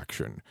real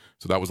action.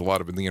 So that was a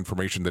lot of the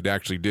information that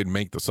actually did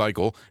make the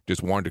cycle.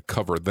 Just wanted to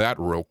cover that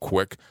real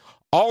quick.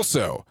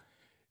 Also,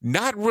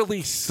 not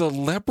really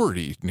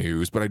celebrity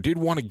news, but I did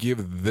want to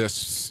give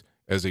this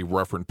as a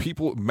reference.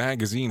 People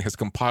magazine has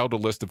compiled a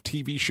list of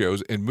TV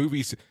shows and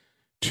movies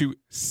to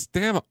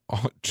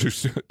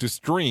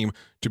stream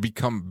to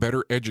become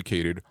better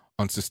educated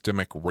on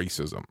systemic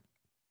racism.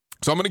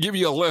 So I'm going to give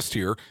you a list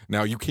here.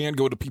 Now, you can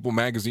go to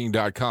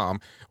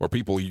peoplemagazine.com, or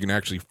you can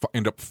actually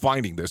end up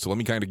finding this. So let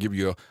me kind of give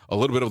you a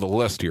little bit of the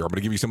list here. I'm going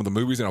to give you some of the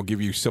movies, and I'll give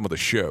you some of the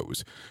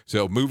shows.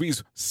 So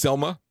movies: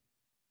 Selma,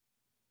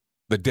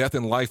 The Death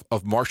and Life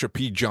of Marsha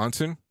P.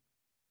 Johnson,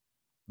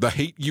 The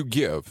Hate U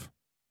Give,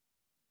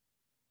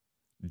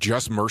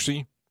 Just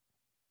Mercy,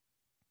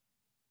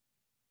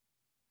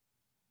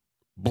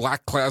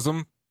 Black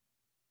Klansman,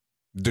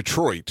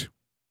 Detroit,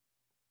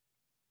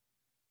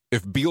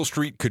 If Beale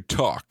Street Could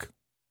Talk,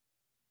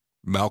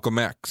 Malcolm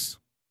X,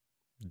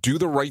 Do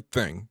the Right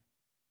Thing,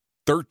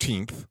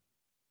 13th,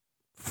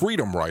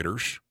 Freedom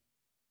Riders,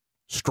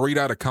 Straight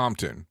Outta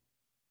Compton,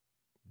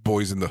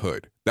 Boys in the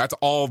Hood. That's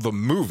all the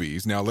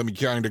movies. Now let me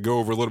kind of go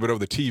over a little bit of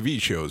the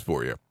TV shows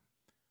for you.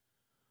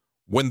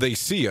 When They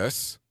See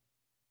Us,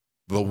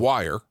 The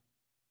Wire,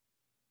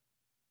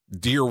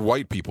 Dear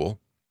White People,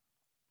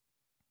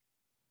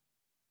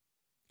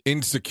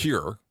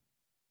 Insecure,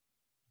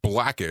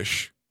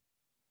 Blackish,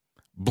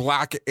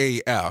 Black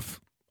AF,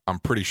 I'm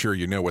pretty sure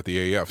you know what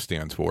the AF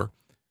stands for,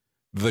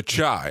 The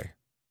Chi,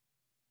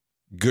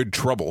 Good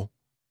Trouble,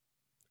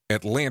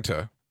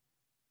 Atlanta,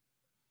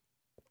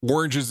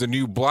 Orange is the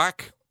New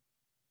Black,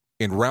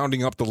 and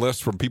rounding up the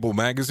list from People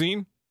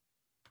Magazine,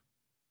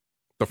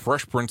 The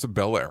Fresh Prince of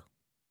Bel-Air.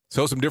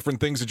 So some different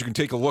things that you can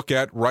take a look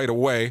at right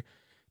away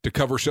to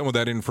cover some of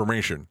that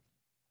information.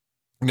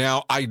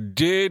 Now, I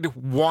did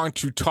want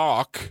to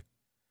talk,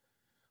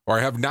 or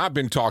I have not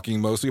been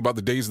talking mostly about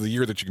the days of the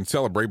year that you can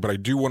celebrate, but I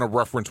do want to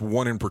reference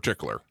one in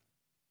particular.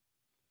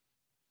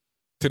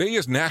 Today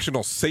is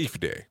National Safe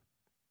Day.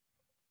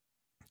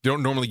 You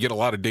don't normally get a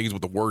lot of days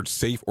with the word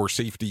safe or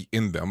safety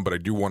in them, but I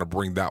do want to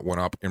bring that one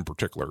up in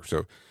particular.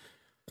 So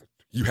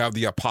you have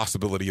the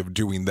possibility of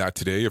doing that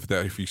today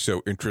if you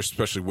so interest,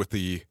 especially with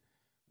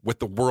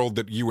the world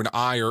that you and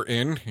I are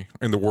in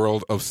the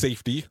world of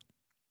safety.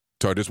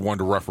 So I just wanted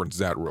to reference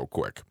that real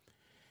quick.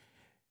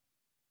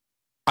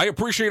 I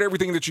appreciate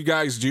everything that you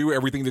guys do,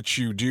 everything that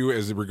you do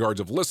as in regards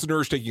of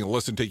listeners, taking a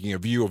listen, taking a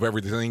view of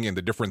everything and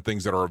the different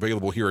things that are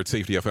available here at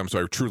Safety FM.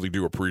 So I truly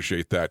do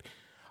appreciate that.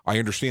 I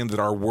understand that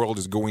our world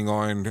is going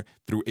on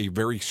through a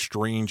very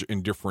strange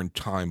and different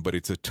time, but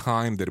it's a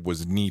time that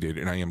was needed.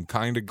 And I am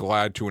kind of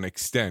glad to an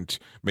extent,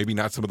 maybe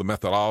not some of the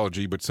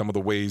methodology, but some of the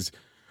ways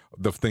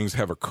the things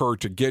have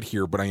occurred to get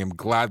here. But I am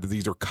glad that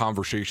these are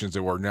conversations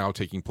that are now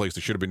taking place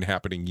that should have been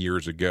happening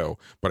years ago.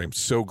 But I'm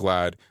so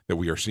glad that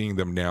we are seeing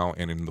them now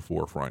and in the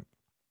forefront.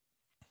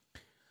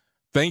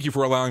 Thank you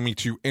for allowing me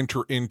to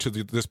enter into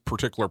this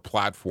particular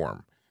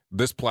platform.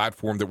 This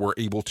platform that we're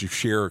able to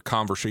share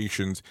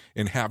conversations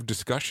and have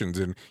discussions.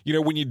 And, you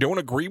know, when you don't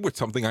agree with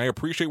something, I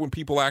appreciate when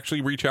people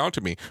actually reach out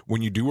to me.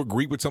 When you do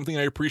agree with something,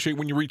 I appreciate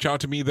when you reach out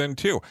to me then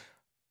too.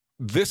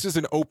 This is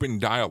an open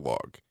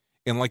dialogue.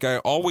 And like I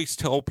always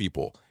tell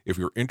people, if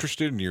you're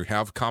interested and you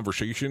have a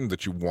conversation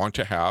that you want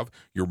to have,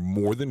 you're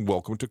more than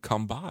welcome to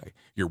come by.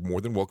 You're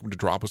more than welcome to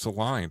drop us a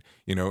line,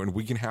 and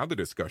we can have the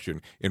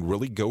discussion and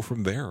really go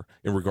from there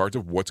in regards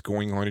of what's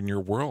going on in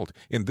your world.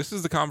 And this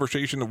is the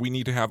conversation that we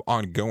need to have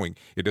ongoing.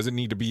 It doesn't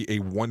need to be a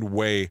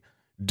one-way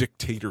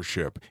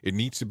dictatorship. It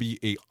needs to be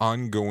an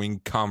ongoing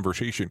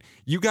conversation.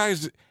 You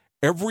guys,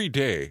 every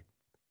day,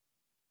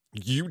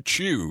 you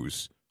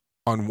choose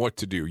on what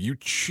to do. You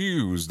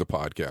choose the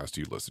podcast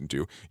you listen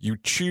to. You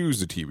choose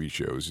the TV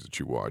shows that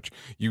you watch.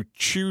 You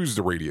choose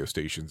the radio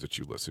stations that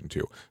you listen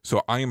to.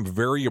 So I am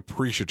very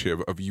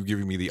appreciative of you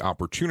giving me the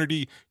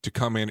opportunity to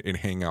come in and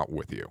hang out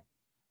with you.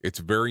 It's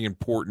very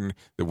important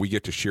that we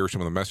get to share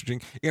some of the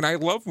messaging. And I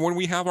love when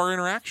we have our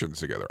interactions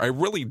together. I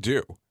really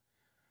do.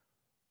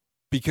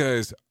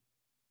 Because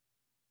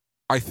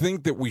I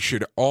think that we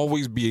should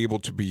always be able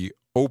to be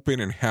open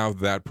and have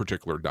that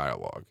particular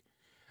dialogue.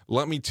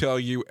 Let me tell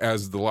you,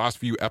 as the last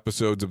few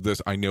episodes of this,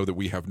 I know that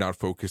we have not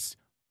focused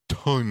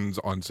tons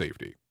on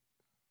safety.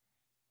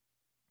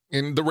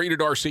 And the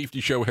Rated R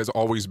Safety Show has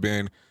always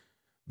been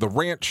the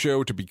rant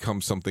show to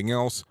become something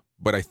else,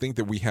 but I think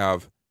that we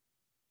have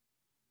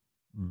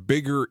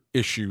bigger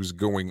issues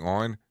going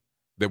on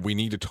that we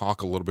need to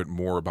talk a little bit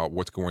more about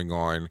what's going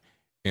on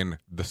in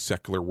the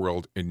secular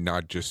world and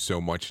not just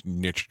so much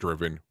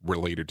niche-driven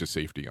related to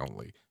safety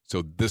only.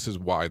 So this is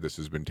why this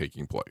has been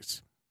taking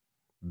place.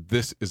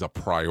 This is a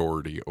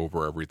priority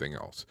over everything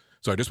else.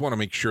 So I just want to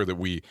make sure that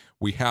we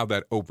have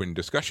that open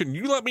discussion.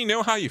 You let me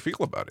know how you feel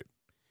about it.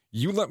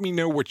 You let me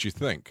know what you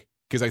think,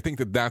 because I think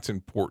that that's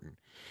important.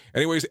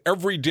 Anyways,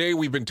 every day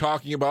we've been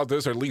talking about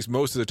this, or at least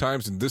most of the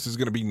times, and this is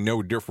going to be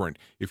no different.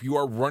 If you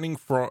are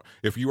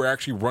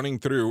actually running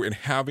through and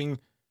having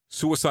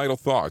suicidal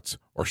thoughts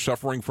or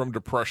suffering from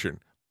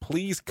depression,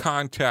 please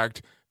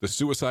contact the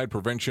Suicide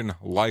Prevention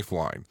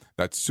Lifeline.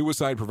 That's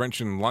Suicide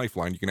Prevention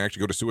Lifeline. You can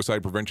actually go to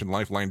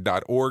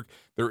suicidepreventionlifeline.org.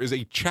 There is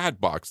a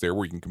chat box there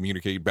where you can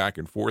communicate back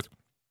and forth,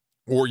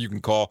 or you can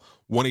call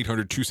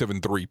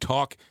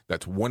 1-800-273-TALK.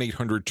 That's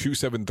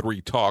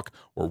 1-800-273-TALK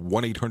or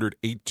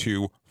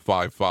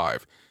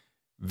 1-800-8255.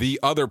 The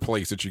other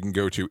place that you can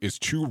go to is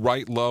To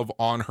Write Love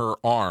on Her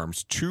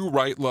Arms,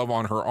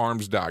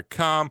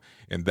 ToWriteLoveOnHerArms.com,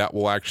 and that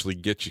will actually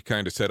get you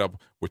kind of set up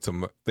with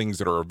some things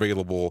that are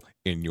available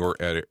in your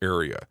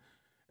area.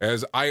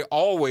 As I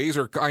always,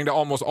 or kind of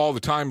almost all the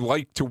time,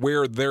 like to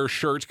wear their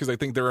shirts because I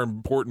think they're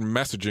important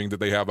messaging that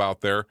they have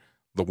out there.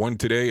 The one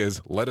today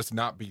is "Let Us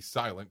Not Be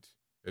Silent,"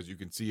 as you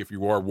can see if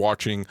you are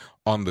watching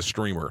on the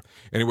streamer.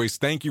 Anyways,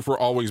 thank you for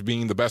always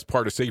being the best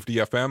part of Safety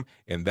FM,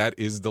 and that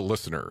is the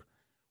listener.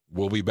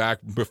 We'll be back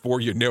before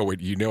you know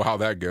it. You know how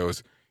that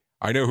goes.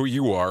 I know who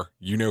you are.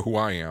 You know who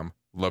I am.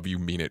 Love you,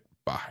 mean it.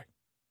 Bye.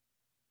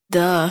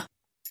 Duh.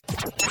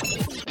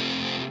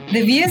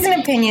 The views and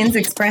opinions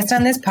expressed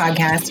on this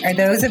podcast are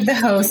those of the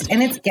host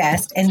and its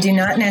guest and do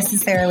not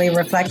necessarily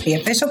reflect the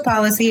official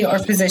policy or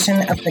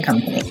position of the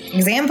company.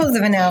 Examples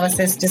of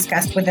analysis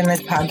discussed within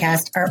this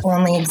podcast are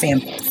only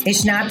examples. They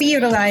should not be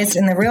utilized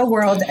in the real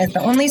world as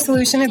the only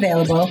solution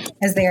available,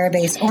 as they are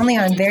based only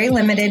on very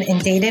limited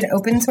and dated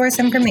open source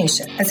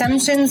information.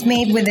 Assumptions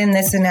made within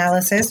this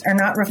analysis are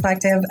not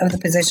reflective of the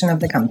position of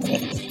the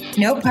company.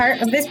 No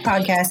part of this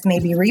podcast may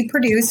be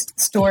reproduced,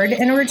 stored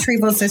in a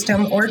retrieval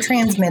system, or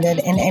transmitted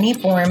in any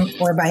form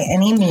or by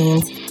any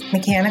means,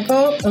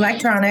 mechanical,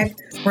 electronic,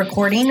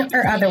 recording,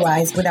 or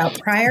otherwise, without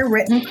prior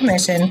written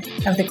permission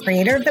of the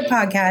creator of the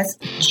podcast,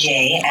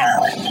 Jay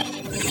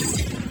Allen.